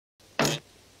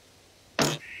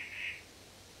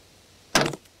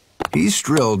He's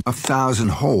drilled 1,000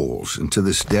 holes into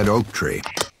this dead oak tree.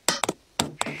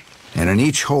 And in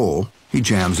each hole, he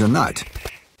jams a nut.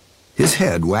 His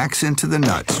head whacks into the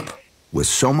nuts with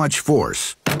so much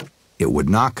force, it would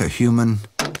knock a human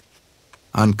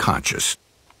unconscious.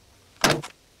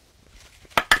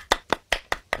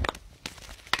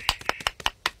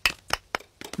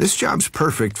 This job's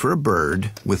perfect for a bird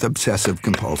with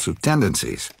obsessive-compulsive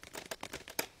tendencies.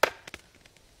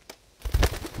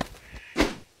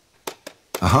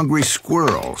 A hungry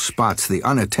squirrel spots the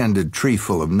unattended tree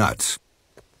full of nuts.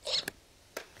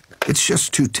 It's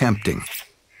just too tempting.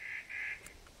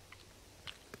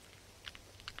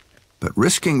 But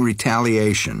risking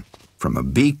retaliation from a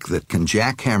beak that can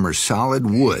jackhammer solid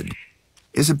wood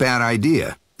is a bad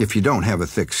idea if you don't have a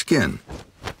thick skin.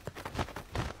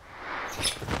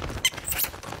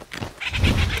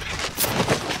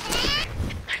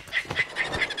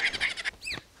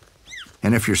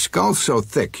 And if your skull's so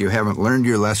thick you haven't learned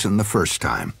your lesson the first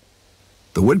time,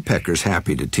 the woodpecker's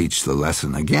happy to teach the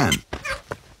lesson again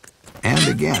and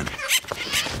again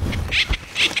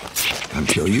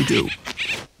until you do.